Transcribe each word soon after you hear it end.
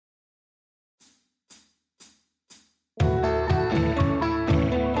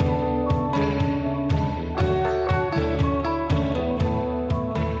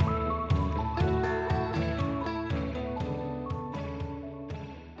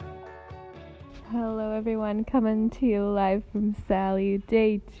Hello everyone, coming to you live from Sally,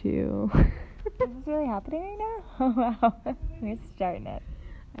 day 2. Is this really happening right now? Oh wow, we're starting it.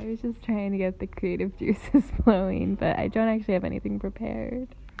 I was just trying to get the creative juices flowing, but I don't actually have anything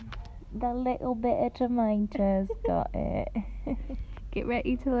prepared. The little bit of tomatoes got it. Get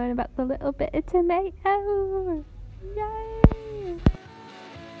ready to learn about the little bit of tomato! Yay!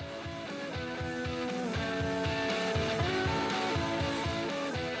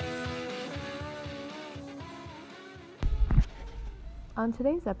 On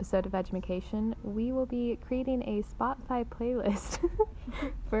today's episode of Edumacation, we will be creating a Spotify playlist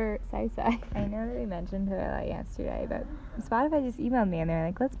for Sai. I know that we mentioned her yesterday, but Spotify just emailed me and they're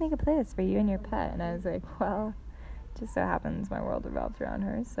like, let's make a playlist for you and your pet. And I was like, well, it just so happens my world revolves around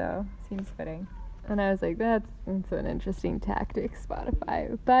her, so seems fitting. And I was like, that's an interesting tactic,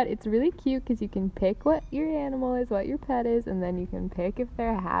 Spotify. But it's really cute because you can pick what your animal is, what your pet is, and then you can pick if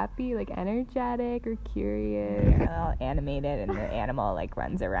they're happy, like energetic or curious. Yeah, all animated and the animal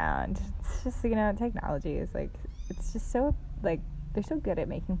runs around. It's just, technology is it's just so, they're so good at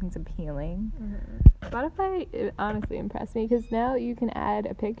making things appealing. Mm-hmm. Spotify, it honestly impressed me because now you can add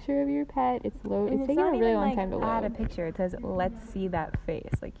a picture of your pet. It's taking a really long time to load. Add a picture. It says, let's see that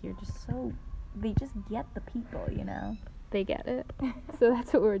face. You're just so... They just get the people, They get it. So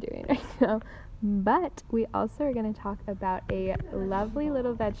that's what we're doing right now. But we also are going to talk about a lovely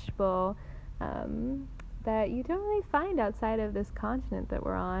little vegetable that you don't really find outside of this continent that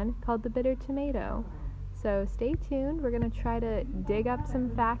we're on, called the bitter tomato. So stay tuned. We're going to try to dig up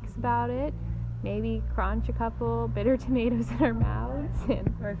some facts about it, maybe crunch a couple bitter tomatoes in our mouths,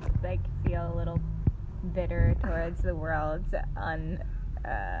 and or feel a little bitter towards the world's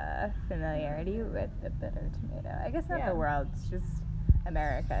familiarity with the bitter tomato. I guess not the world's, just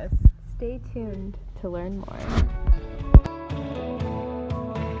America's. Stay tuned to learn more.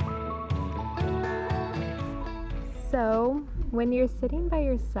 So, when you're sitting by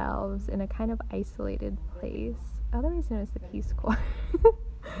yourselves in a kind of isolated place, otherwise known as the Peace Corps,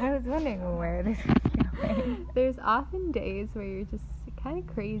 I was wondering where this was going. There's often days where you're just kind of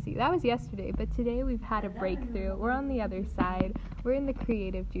crazy. That was yesterday, but today we've had a breakthrough. We're on the other side. We're in the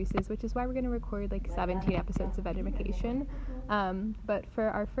creative juices, which is why we're going to record 17 episodes of Edumacation. But for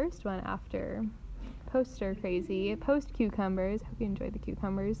our first one after post cucumbers, hope you enjoyed the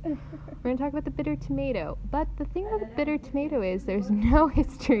cucumbers, we're going to talk about the bitter tomato. But the thing about the bitter tomato is there's no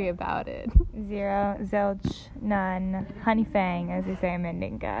history about it. Zero, zilch, none, honey fang, as they say in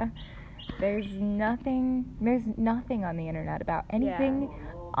Mandinka. There's nothing on the internet about anything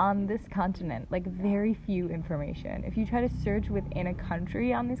on this continent. Very few information. If you try to search within a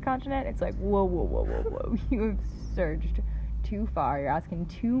country on this continent, it's whoa. You have searched too far. You're asking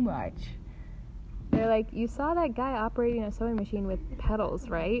too much. They're you saw that guy operating a sewing machine with pedals,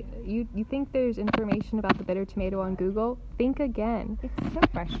 right? You think there's information about the bitter tomato on Google? Think again. It's so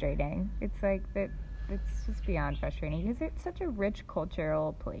frustrating. It's it's just beyond frustrating because it's such a rich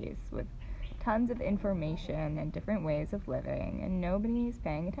cultural place with tons of information and different ways of living, and nobody's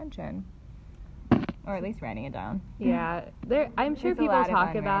paying attention, or at least writing it down. Yeah, I'm sure people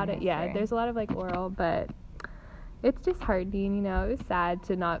talk about it. Yeah, there's a lot of oral, but it's disheartening. It was sad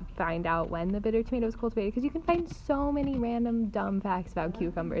to not find out when the bitter tomato was cultivated because you can find so many random dumb facts about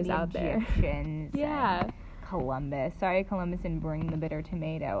cucumbers out there. Egyptians. Yeah. Columbus. Sorry, Columbus didn't bring the bitter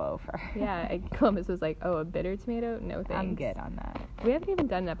tomato over. Yeah, and Columbus was a bitter tomato? No thanks. I'm good on that. We haven't even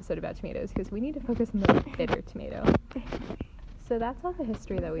done an episode about tomatoes because we need to focus on the bitter tomato. So that's all the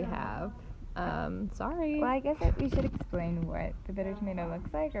history that we have. Sorry. Well, I guess we should explain what the bitter tomato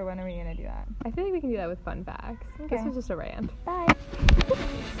looks like, or when are we going to do that? I feel like we can do that with fun facts. Okay. This was just a rant. Bye.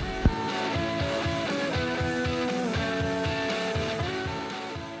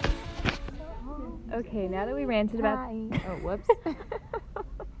 Okay, now that we ranted about... Oh, whoops.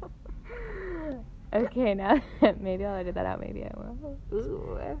 Okay, now... maybe I'll edit that out, maybe I will.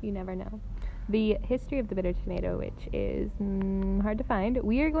 Ooh, you never know. The history of the bitter tomato, which is hard to find.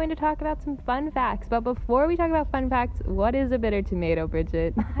 We are going to talk about some fun facts. But before we talk about fun facts, what is a bitter tomato,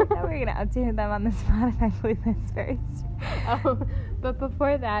 Bridget? I thought we were going to update them on the Spotify playlist first. Oh, but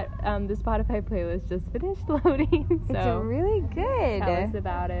before that, the Spotify playlist just finished loading. So it's really good. Tell us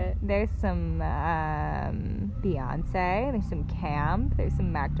about it. There's some Beyonce. There's some Camp. There's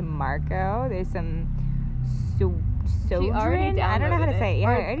some Mac DeMarco. There's some Sojourn. I don't know how to say it. Yeah,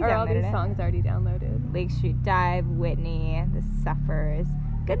 I already are all these songs already downloaded? Lake Street Dive, Whitney, The Suffers.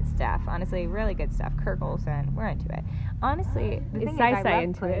 Good stuff, honestly, really good stuff. Kirk Olsen, we're into it. Honestly, the thing is, I love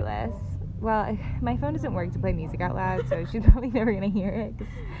playlists. well, my phone doesn't work to play music out loud, so she's probably never going to hear it, 'cause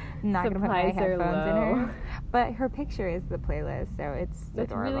I'm not going to put my headphones in hers. But her picture is the playlist, so it's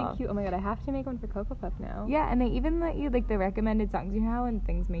adorable. Really cute. Oh my god, I have to make one for Cocoa Puff now. Yeah, and they even let you, like, the recommended songs. You know how when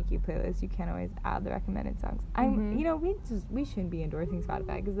things make you playlists, you can't always add the recommended songs. You know, we shouldn't be endorsing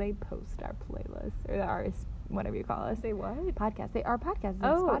Spotify because they post our playlists, or our, whatever you call us. Say what? Podcast. Our podcast is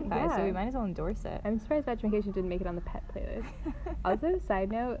on Spotify, so we might as well endorse it. I'm surprised Vegemation didn't make it on the pet playlist. Also,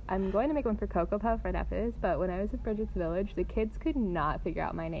 side note, I'm going to make one for Cocoa Puff right after this, but when I was at Bridget's Village, the kids could not figure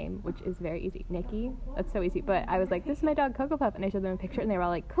out my name, which is very easy. Nikki. That's so easy. But I was like, this is my dog Cocoa Puff, and I showed them a picture, and they were all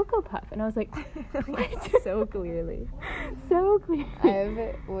like, Cocoa Puff, and I was like, what? So clearly. So clearly.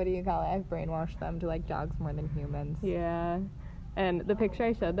 I've brainwashed them to like dogs more than humans. Yeah. And the picture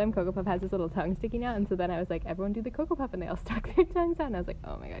I showed them, Cocoa Puff has his little tongue sticking out, and so then I was like, everyone do the Cocoa Puff, and they all stuck their tongues out, and I was like,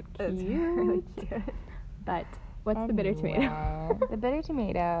 oh my god, cute. That's really cute. But what's the bitter tomato? The bitter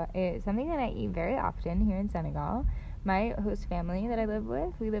tomato is something that I eat very often here in Senegal. My host family that I live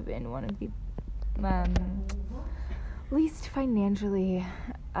with, we live in one of the least financially,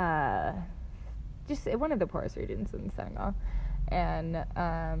 just one of the poorest regions in Senegal. And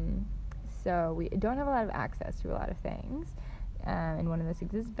so we don't have a lot of access to a lot of things. And one of those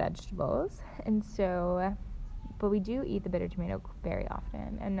things is vegetables. And so, but we do eat the bitter tomato very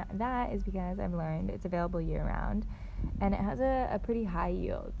often. And that is because I've learned it's available year-round. And it has a pretty high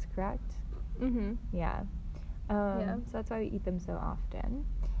yield, correct? Mm-hmm. Yeah. So that's why we eat them so often.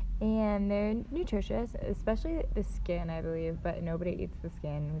 And they're nutritious, especially the skin, I believe. But nobody eats the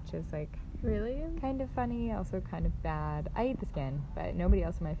skin, which is like... Really? Kind of funny, also kind of bad. I eat the skin, but nobody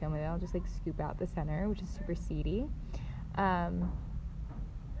else in my family, they all just like scoop out the center, which is super seedy. And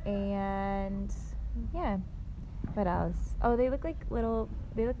yeah, what else? Oh, they look like little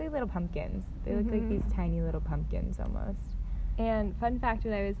pumpkins. They look like these tiny little pumpkins almost. And fun fact,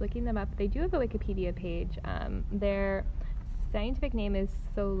 when I was looking them up, they do have a Wikipedia page. Their scientific name is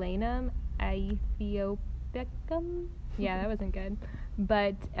Solanum aethiopicum. Yeah, that wasn't good.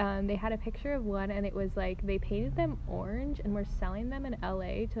 But they had a picture of one, and it was like they painted them orange and were selling them in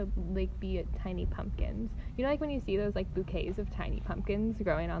LA to like be tiny pumpkins. You know, like when you see those like bouquets of tiny pumpkins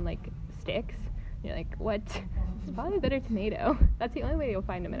growing on like sticks, you're like, what? It's probably a bitter tomato. That's the only way you'll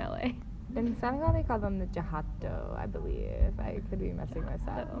find them in LA. In Senegal, they call them the jahato, I believe. I could be messing this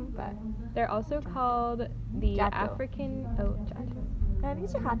up, but they're also called the Jato. African. Oh, jato. No, I think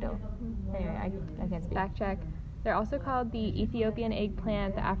it's jahato. Anyway, I can't speak. Back check. They're also called the Ethiopian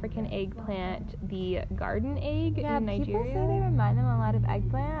eggplant, the African eggplant, the garden egg in Nigeria. People say they remind them a lot of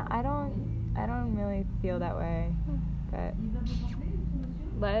eggplant. I don't really feel that way, but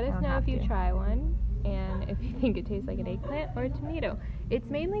let us know if you try one and if you think it tastes like an eggplant or a tomato.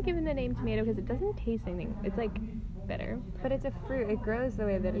 It's mainly given the name tomato because it doesn't taste anything. It's like bitter. But it's a fruit. It grows the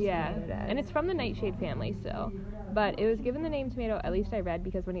way that a tomato does. And it's from the nightshade family still. But it was given the name tomato, at least I read,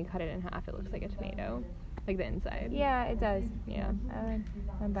 because when you cut it in half, it looks like a tomato. Like the inside. Yeah, it does. Yeah.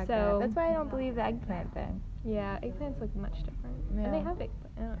 I'm back to that's why I don't believe the eggplant thing. Yeah, eggplants look much different. Yeah. And they have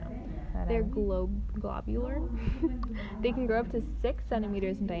eggplant. I don't know. They're globular. They can grow up to 6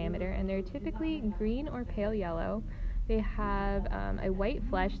 centimeters in diameter, and they're typically green or pale yellow. They have a white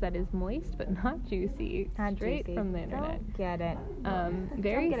flesh that is moist but not juicy. Straight from the internet. Don't get it.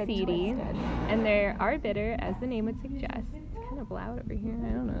 Very seedy. And they are bitter, as the name would suggest. It's kind of loud over here. I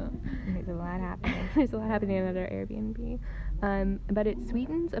don't know. There's a lot happening. There's a lot happening at our Airbnb. But it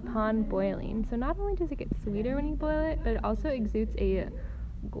sweetens upon boiling. So not only does it get sweeter when you boil it, but it also exudes a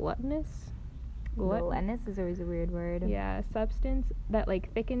gluttonous is always a weird word. Yeah, substance that like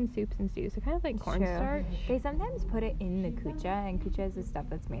thickens soups and stews. So kind of like cornstarch. They sometimes put it in the kucha, and kucha is the stuff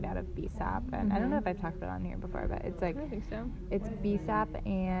that's made out of bisap. And I don't know if I've talked about it on here before, but it's like I don't think so. It's bisap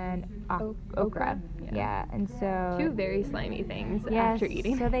and okra. Yeah, and so 2 very slimy things after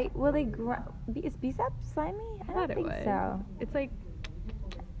eating. So is bisap slimy? I don't think so. It's like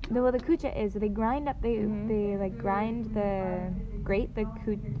the kucha is they grind up they like grate the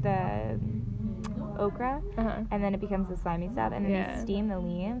okra, and then it becomes the slimy stuff, and then they steam the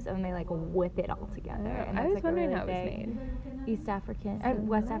leaves, and they like whip it all together. And I was wondering how it was made.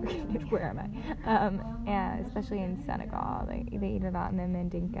 West African, where am I? And especially in Senegal, they eat it a lot in the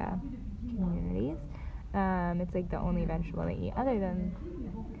Mandinka communities. It's like the only vegetable they eat other than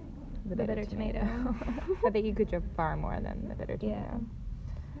the bitter tomato. But they eat kucha far more than the bitter tomato.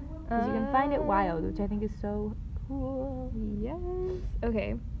 Because you can find it wild, which I think is so cool. Yes.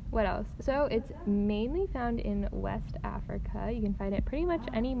 Okay. What else? So it's mainly found in West Africa. You can find it pretty much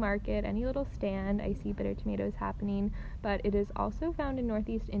any market, any little stand. I see bitter tomatoes happening, but it is also found in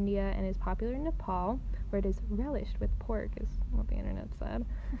Northeast India and is popular in Nepal, where it is relished with pork, is what the internet said.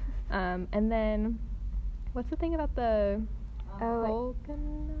 And then, what's the thing about the coconut?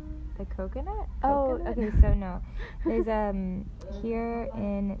 The coconut? Coconut? Oh, okay, so no. There's here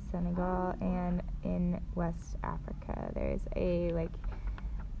in Senegal and in West Africa, there's a like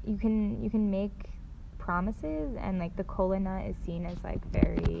you can make promises, and like the kola nut is seen as like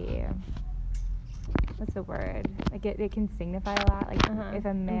very, what's the word? Like it can signify a lot. Like if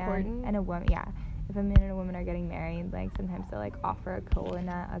a man Important. and a woman, yeah, if a man and a woman are getting married, like sometimes they'll like offer a kola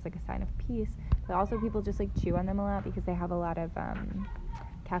nut as like a sign of peace. But also people just like chew on them a lot because they have a lot of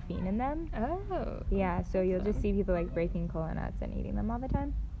caffeine in them. Oh. Yeah, so you'll just see people like breaking kola nuts and eating them all the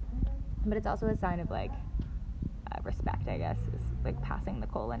time. But it's also a sign of like respect, I guess, is like passing the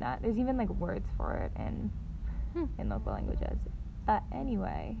kola nut. There's even like words for it in local languages.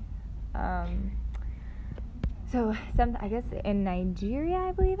 Anyway, so I guess in Nigeria,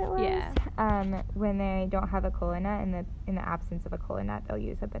 I believe it was. Yeah. When they don't have a kola nut, in the absence of a kola nut, they'll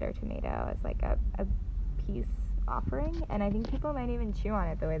use a bitter tomato as like a peace offering, and I think people might even chew on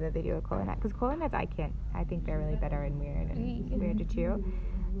it the way that they do a kola nut, because kola nuts I think they're really bitter and weird to chew.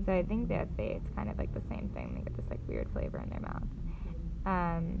 So I think that it's kind of like the same thing. They get this like weird flavor in their mouth.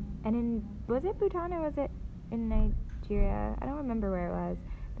 And was it Bhutan or was it in Nigeria? I don't remember where it was.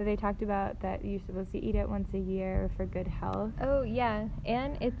 But they talked about that you're supposed to eat it once a year for good health. Oh, yeah.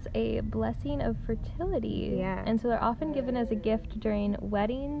 And it's a blessing of fertility. Yeah. And so they're often given as a gift during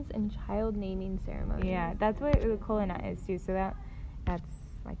weddings and child naming ceremonies. Yeah, that's what the kola nut is too. So that's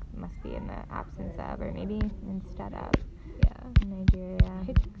like must be in the absence of, or maybe instead of. Yeah. In Nigeria. I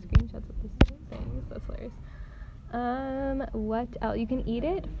took screenshots of the same things. That's hilarious. What else? You can eat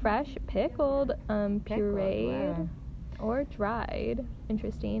it fresh, pickled, pureed. Wow. Or dried.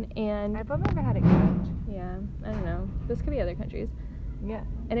 Interesting. And I've never had it cooked. yeah, I don't know. This could be other countries. Yeah.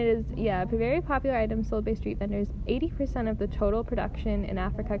 And it is, a very popular item sold by street vendors. 80% of the total production in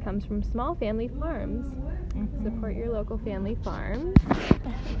Africa comes from small family farms. Mm-hmm. Support your local family farms.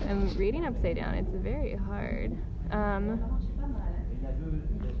 I'm reading upside down. It's very hard.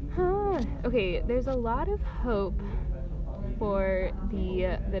 Okay, there's a lot of hope for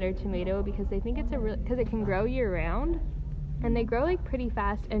the bitter tomato because they think it's because it can grow year round, and they grow like pretty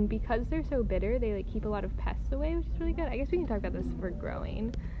fast, and because they're so bitter, they like keep a lot of pests away, which is really good. I guess we can talk about this for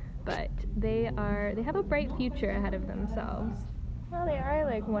growing, but they have a bright future ahead of themselves. Well, they are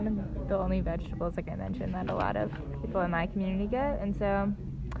like one of the only vegetables, like I mentioned, that a lot of people in my community get, and so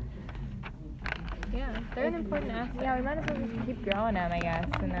yeah, they're an important asset. Yeah, we might as well just keep growing them, I guess,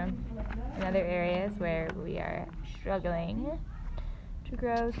 in other areas where we are struggling to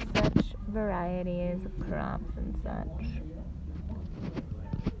grow such varieties of crops and such.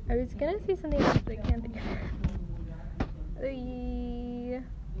 I was gonna say something else, but I can't think of it.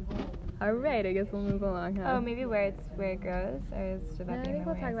 Alright, I guess we'll move along, huh? Oh, maybe where it grows, or is it about I think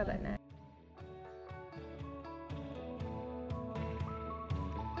we'll talk about that next.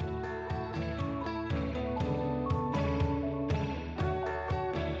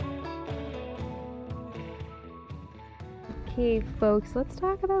 Okay, folks, let's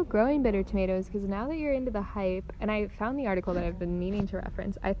talk about growing bitter tomatoes, because now that you're into the hype, and I found the article that I've been meaning to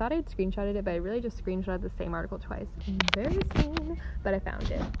reference. I thought I'd screenshotted it, but I really just screenshotted the same article twice. Embarrassing, but I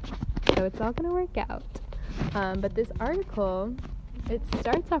found it. So it's all going to work out. But this article, it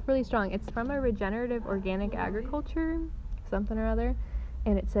starts off really strong. It's from a regenerative organic agriculture, something or other,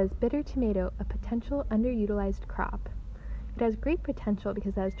 and it says, bitter tomato, a potential underutilized crop. It has great potential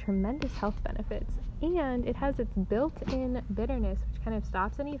because it has tremendous health benefits, and it has its built-in bitterness, which kind of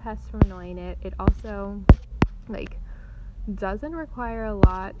stops any pests from annoying it. It also, doesn't require a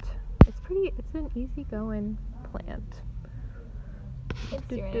lot. It's an easygoing plant.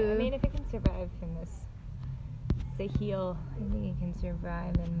 I mean, if it can survive in this Sahel, I think it can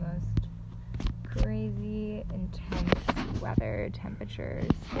survive in most crazy, intense weather, temperatures,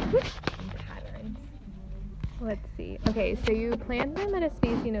 and patterns. Let's see. Okay, so you plant them at a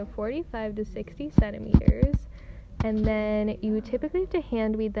spacing of 45 to 60 centimeters, and then you typically have to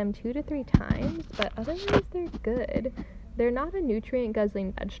hand weed them 2 to 3 times, but otherwise they're good. They're not a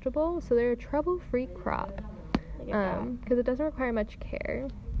nutrient-guzzling vegetable, so they're a trouble-free crop, because it doesn't require much care.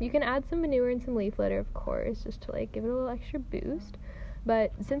 You can add some manure and some leaf litter, of course, just to give it a little extra boost.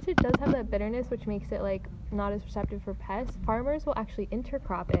 But since it does have that bitterness, which makes it not as receptive for pests, farmers will actually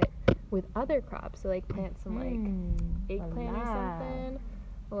intercrop it with other crops. So plant some eggplant or something,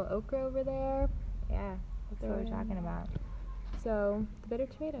 a little okra over there. Yeah, that's what we're talking about. So, the bitter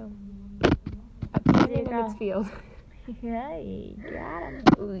tomato. Upstanding in its field. Hey, got him.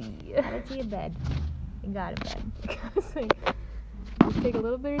 Ooh. Got it to your bed. You got it, bed. Just take a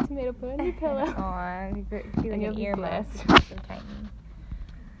little bitter tomato, put it on your pillow. Aw, you feel like you'll an be earmuff. blessed. So tiny.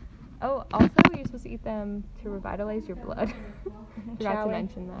 Oh, also, you're supposed to eat them to revitalize your blood. Forgot Shall to we?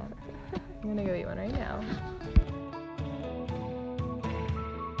 mention that. I'm gonna go eat one right now.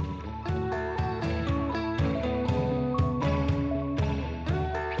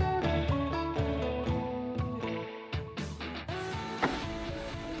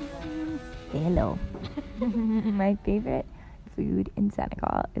 Hello. My favorite food in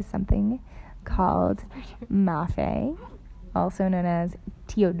Senegal is something called mafe, also known as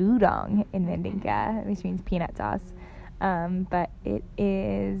tiodudong in Mandinka, which means peanut sauce. But it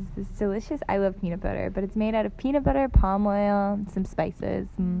is delicious. I love peanut butter, but it's made out of peanut butter, palm oil, some spices,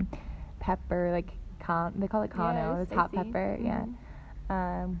 some pepper, like they call it kano. It's hot pepper, yeah.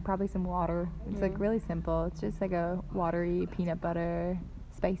 Probably some water. It's like really simple. It's just like a watery peanut butter,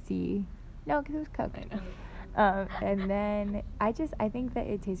 spicy. No, because it was cooked. I know. And then I think that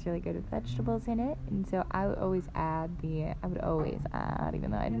it tastes really good with vegetables in it, and so I would always add, even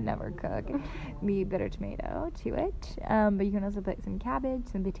though I never cook, the bitter tomato to it. But you can also put some cabbage,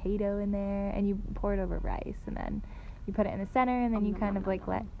 some potato in there, and you pour it over rice, and then you put it in the center, and then you kind of like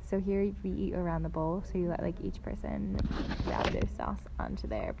so here we eat around the bowl, so you let like each person grab their sauce onto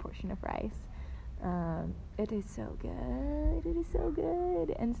their portion of rice. It is so good. It is so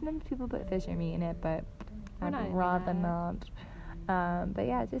good. And sometimes people put fish or meat in it, but I'd rather not. But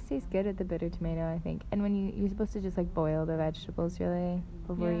yeah, it just tastes good with the bitter tomato, I think. And when you're supposed to just like boil the vegetables really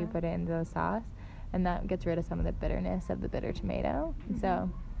before you put it into the sauce, and that gets rid of some of the bitterness of the bitter tomato. Mm-hmm. So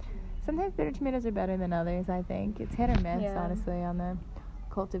sometimes bitter tomatoes are better than others, I think. It's hit or miss, honestly, on the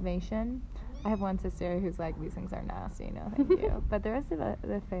cultivation. I have one sister who's like, these things are nasty, no thank you. But the rest of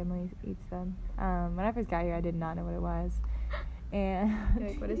the family eats them. When I first got here, I did not know what it was. And you're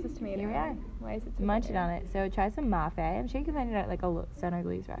like, what is this tomato? Here we are. Why is it so munching on it. So try some mafe. I'm sure you can find it at like a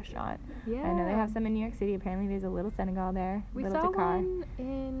Senegalese restaurant. Yeah. I know they have some in New York City. Apparently there's a little Senegal there. We little saw Dakar. one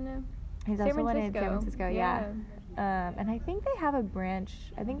in There's San also one in Francisco. San Francisco, yeah. And I think they have a branch.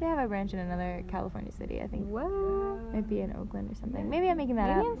 I think they have a branch in another California city. I think what? Might be in Oakland or something. Maybe I'm making that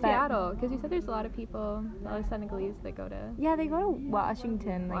up. Maybe in Seattle, because you said there's a lot of Senegalese that go to. Yeah, they go to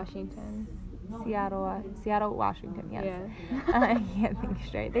Washington. Washington. Seattle, Washington. Yes. Yeah. I can't think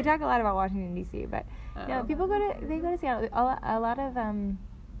straight. They talk a lot about Washington D.C., but people go to Seattle. A lot of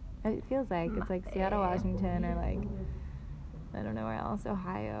it feels like it's like Seattle, Washington, or like I don't know where else,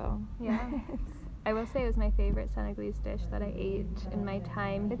 Ohio. Yeah. I will say it was my favorite Senegalese dish that I ate in my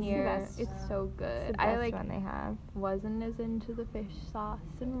time here. The best. It's so good. It's the best one they have. Wasn't as into the fish sauce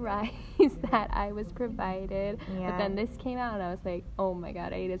and rice that I was provided. Yeah. But then this came out and I was like, oh my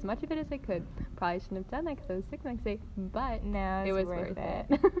god, I ate as much of it as I could. Probably shouldn't have done that because I was sick the next day. But no, it was worth it.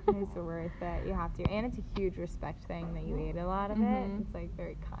 It's worth it. You have to. And it's a huge respect thing that you ate a lot of it. It's like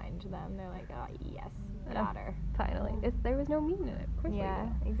very kind to them. They're like, oh yes, daughter. Finally. There was no meat in it. Of course. Yeah,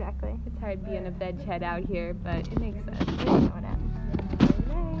 exactly. It's hard being a veg head out here, but it makes sense.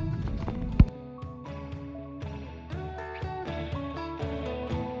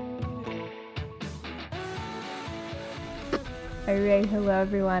 Alright, hello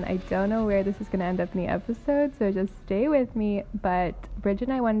everyone. I don't know where this is going to end up in the episode, so just stay with me. But Bridget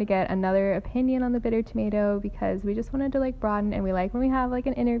and I wanted to get another opinion on the bitter tomato because we just wanted to like broaden, and we like when we have like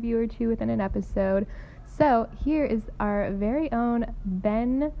an interview or two within an episode. So here is our very own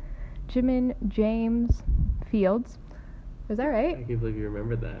Benjamin James Fields. Is that right? I can't believe you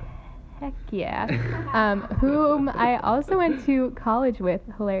remembered that. Heck yeah. Whom I also went to college with,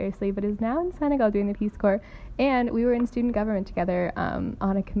 hilariously, but is now in Senegal doing the Peace Corps. And we were in student government together on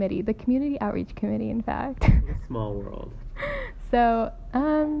a committee, the Community Outreach Committee, in fact. A small world. So,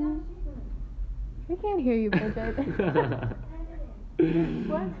 we can't hear you, Bridget.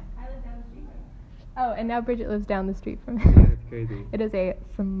 What? Oh, and now Bridget lives down the street from me. That's crazy. It is a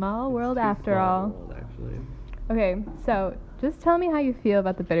small world after all. World, actually. Okay, so just tell me how you feel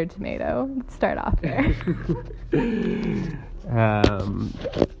about the bitter tomato. Let's start off there. The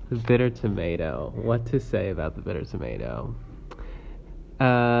bitter tomato. What to say about the bitter tomato?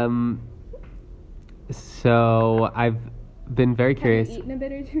 So I've been very curious. Have you eaten a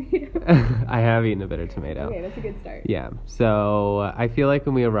bitter tomato? I have eaten a bitter tomato. Okay, that's a good start. Yeah. So I feel like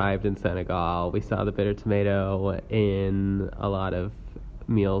when we arrived in Senegal, we saw the bitter tomato in a lot of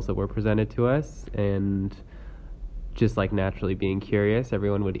meals that were presented to us, and just like naturally being curious,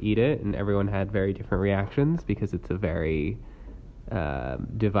 everyone would eat it, and everyone had very different reactions because it's a very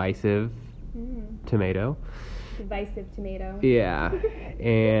divisive tomato. Divisive tomato. Yeah,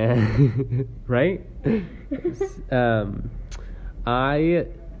 and right. I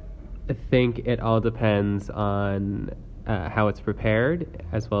think it all depends on how it's prepared,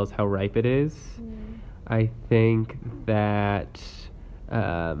 as well as how ripe it is. I think that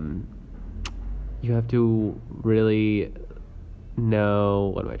you have to really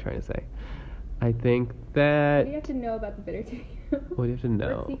know. What am I trying to say? I think that. What do you have to know about the bitter tomato? What do you have to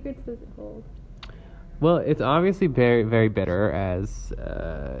know? What secrets does it hold? Well, it's obviously very, very bitter, as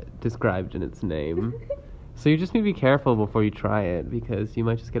described in its name. So you just need to be careful before you try it, because you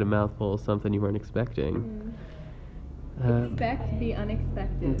might just get a mouthful of something you weren't expecting. Expect the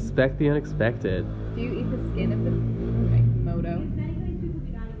unexpected. Expect the unexpected. Do you eat the skin of the moto?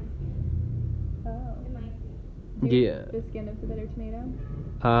 Oh. Do you Yeah. eat the skin of the bitter tomato?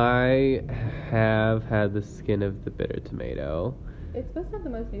 I have had the skin of the bitter tomato. It's supposed to have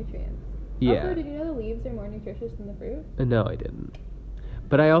the most nutrients. Yeah. Also, did you know the leaves are more nutritious than the fruit? No, I didn't.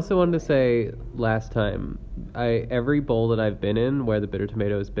 But I also wanted to say last time, every bowl that I've been in where the bitter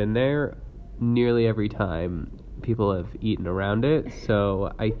tomato has been there, nearly every time people have eaten around it.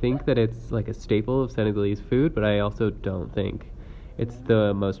 So I think that it's like a staple of Senegalese food, but I also don't think it's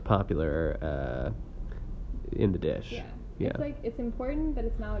the most popular in the dish. Yeah. Yeah. It's like, it's important, but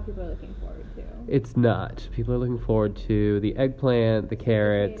it's not what people are looking forward to. It's not. People are looking forward to the eggplant, the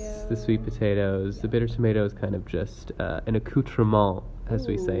carrots, the sweet potatoes. The bitter tomato is kind of just an accoutrement, as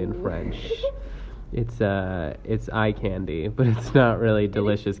we say in Ooh. French. It's eye candy, but it's not really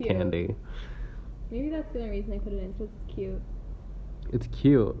delicious cute. candy. Maybe that's the only reason they put it in, because it's cute. It's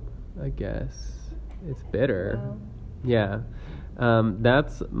cute, I guess. It's bitter. Wow. Yeah.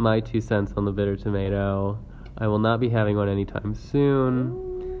 That's my 2 cents on the bitter tomato. I will not be having one anytime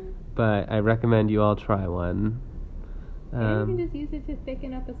soon, but I recommend you all try one. And you can just use it to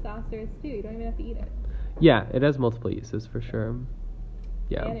thicken up a sauce or a stew. You don't even have to eat it. Yeah, it has multiple uses for sure.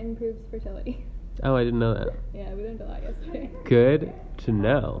 Yeah. And it improves fertility. Oh, I didn't know that. Yeah, we learned a lot yesterday. Good to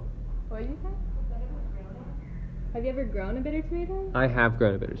know. What did you say? Have you ever grown a bitter tomato? I have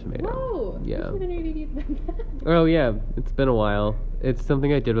grown a bitter tomato. Whoa! Yeah. I should have interviewed you then. Oh yeah, it's been a while. It's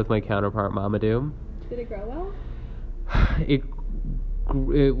something I did with my counterpart Mamadou. Did it grow well?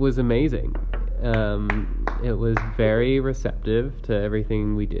 It was amazing. It was very receptive to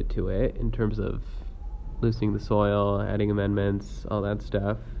everything we did to it in terms of loosening the soil, adding amendments, all that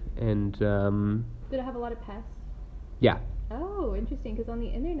stuff. And Did it have a lot of pests? yeah. Oh, interesting, because on the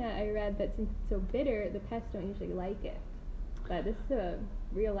internet I read that since it's so bitter, the pests don't usually like it. But this is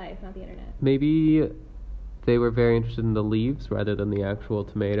real life, not the internet. Maybe they were very interested in the leaves rather than the actual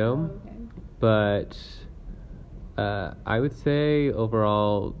tomato. Oh, okay. But I would say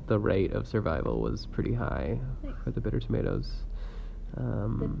overall the rate of survival was pretty high for the bitter tomatoes.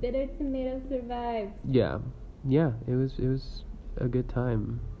 The bitter tomato survives. Yeah, it was a good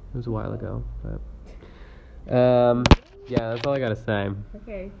time. It was a while ago, but yeah, that's all I gotta say.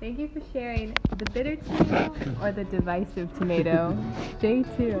 Okay, thank you for sharing the bitter tomato or the divisive tomato. Stay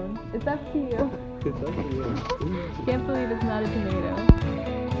tuned. It's up to you. It's up to you. Can't believe it's not a tomato.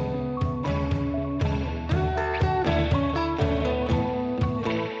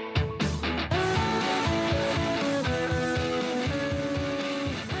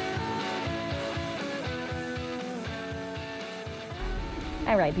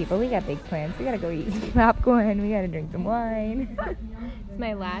 Alright, people, we got big plans. We gotta go eat some popcorn. We gotta drink some wine. It's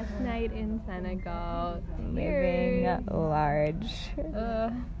my last night in Senegal. Living Cheers. large.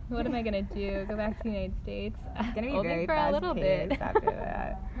 What am I gonna do? Go back to the United States? It's gonna be Only very for a fast little paced bit. after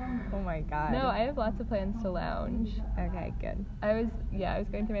that. Oh my god. No, I have lots of plans to lounge. Okay, good. I was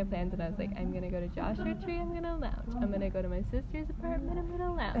going through my plans and I was like, I'm gonna go to Joshua Tree, I'm gonna lounge. I'm gonna go to my sister's apartment, I'm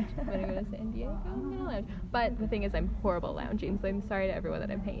gonna lounge. I'm gonna go to San Diego, I'm gonna lounge. But the thing is, I'm horrible lounging, so I'm sorry to everyone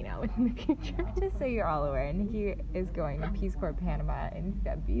that I'm hanging out with in the future. Just so you're all aware, Nikki is going to Peace Corps Panama in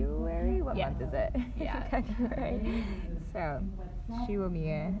February. What Yes. month is it? Yeah. February. So she will be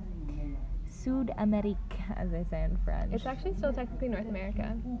a Sud Amerique, as they say in French. It's actually still technically North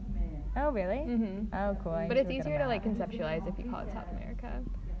America. Oh, really? Mm-hmm. Oh, cool. I But need it's to look at easier a to like map. conceptualize if you call it South America.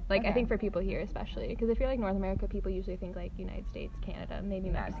 Like I Okay. think for people here especially, because if you're like North America, people usually think like United States, Canada, maybe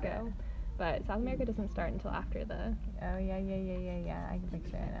That's Mexico. But South America doesn't start until after the Oh, yeah. I can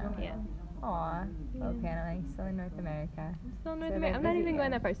picture it now. yeah. Aw. Well, Panama, you're still in North America. Still North So America. they I'm not visit even going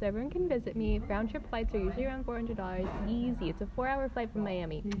you. that far, so everyone can visit me. Round trip flights are usually around $400. Easy. It's a 4-hour flight from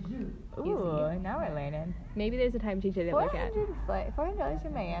Miami. Ooh, now we're learning. Maybe there's a time change I didn't look at. $400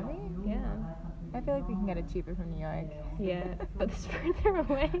 from Miami? Yeah. I feel like we can get it cheaper from New York. Yeah. But it's further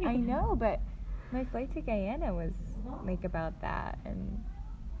away. I know, but my flight to Guyana was like about that, and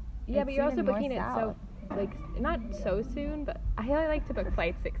Yeah, it's but you're also even more booking it so south. like not so soon, but I like to book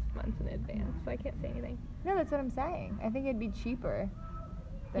flights 6 months in advance, so I can't say anything. No, that's what I'm saying. I think it'd be cheaper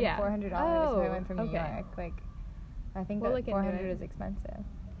than Yeah. $400 if I went from New Okay. York. Like, I think We'll that look into $400 it. is expensive.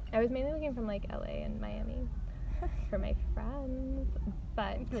 I was mainly looking from like LA and Miami for my friends,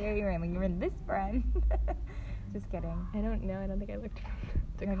 but Clearly, you're in this friend. Just kidding. I don't know. I don't think I looked from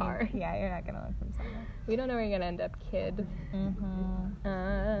the I mean, car. Yeah, you're not gonna look from somewhere. We don't know where you're gonna end up, kid.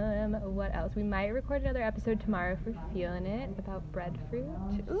 What else? We might record another episode tomorrow if we're feeling it about breadfruit.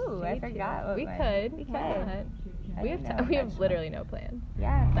 Ooh, I Stay forgot tuned. what We one. could. We Why could. not? I We didn't have know we have vegetable. literally no plans.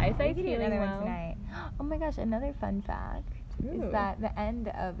 Yeah. Sai Sai's We could do feeling another well. one tonight. Oh my gosh, another fun fact Ooh. is that the end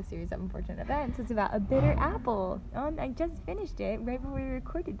of the series of unfortunate events is about a bitter apple. Oh, and I just finished it right before we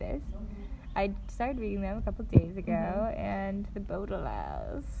recorded this. I started reading them a couple days ago, and the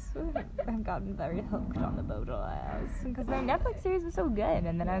Baudelaires. I've gotten very hooked on the Baudelaires because their Netflix series was so good.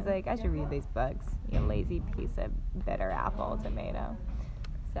 And then I was like, I should read these books. You lazy piece of bitter apple tomato.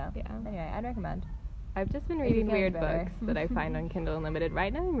 So, Yeah. anyway, I'd recommend. I've just been If you're reading feeling weird better. books that I find on Kindle Unlimited.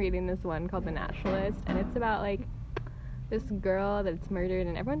 Right now I'm reading this one called The Naturalist, and it's about like this girl that's murdered,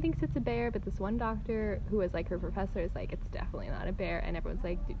 and everyone thinks it's a bear, but this one doctor who was like her professor is like, it's definitely not a bear, and everyone's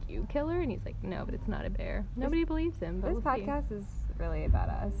like, did you kill her? And he's like, no, but it's not a bear. Nobody believes him, but This we'll see. podcast is really about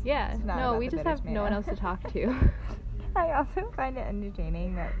us. Yeah, It's not no, about we the just bitter have no one tomato. else to talk to. I also find it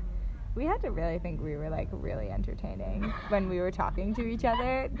entertaining that we had to really think we were like really entertaining when we were talking to each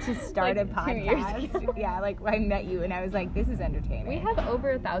other to start Like, a 2 years podcast. ago. Yeah, like I met you and I was like, this is entertaining. We have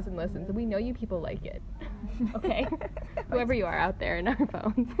over 1,000 listens, and we know you people like it. Okay? Whoever you are out there in our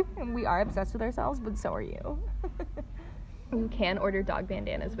phones. And we are obsessed with ourselves, but so are you. You can order dog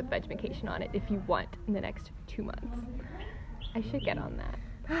bandanas with Vegemacation on it if you want in the next 2 months. I should get on that.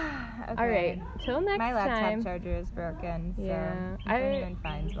 Okay. All right, till next My laptop time. charger is broken, so Yeah, if anyone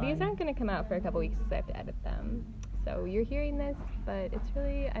finds one. these aren't going to come out for a couple weeks because I have to edit them. So you're hearing this, but it's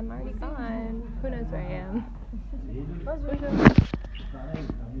really, I'm already gone. Who knows where I am?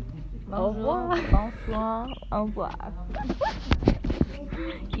 Au revoir. Bonsoir. Au revoir.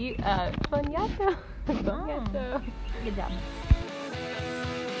 Fognato. Fognato. Good job.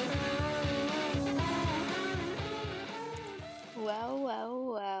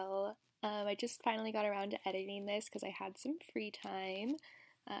 Well. I just finally got around to editing this because I had some free time.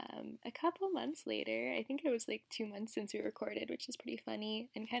 A couple months later, I think it was like 2 months since we recorded, which is pretty funny.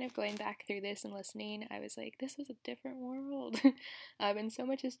 And kind of going back through this and listening, I was like, this was a different world. And so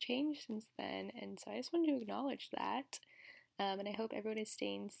much has changed since then. And so I just wanted to acknowledge that. And I hope everyone is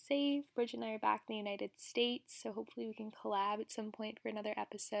staying safe. Bridget and I are back in the United States, so hopefully we can collab at some point for another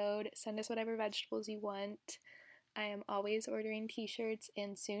episode. Send us whatever vegetables you want. I am always ordering t-shirts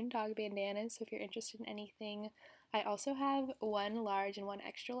and soon dog bandanas, so if you're interested in anything. I also have 1 large and 1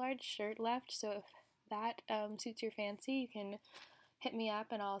 extra large shirt left, so if that suits your fancy, you can hit me up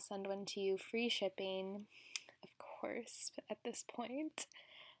and I'll send one to you. Free shipping, of course, at this point.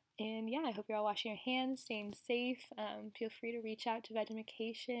 And yeah, I hope you're all washing your hands, staying safe. Feel free to reach out to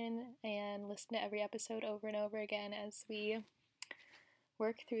Vegemacation and listen to every episode over and over again as we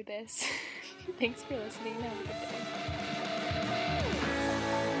work through this. Thanks for listening. Have a good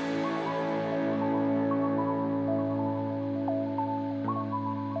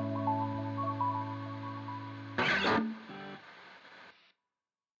day.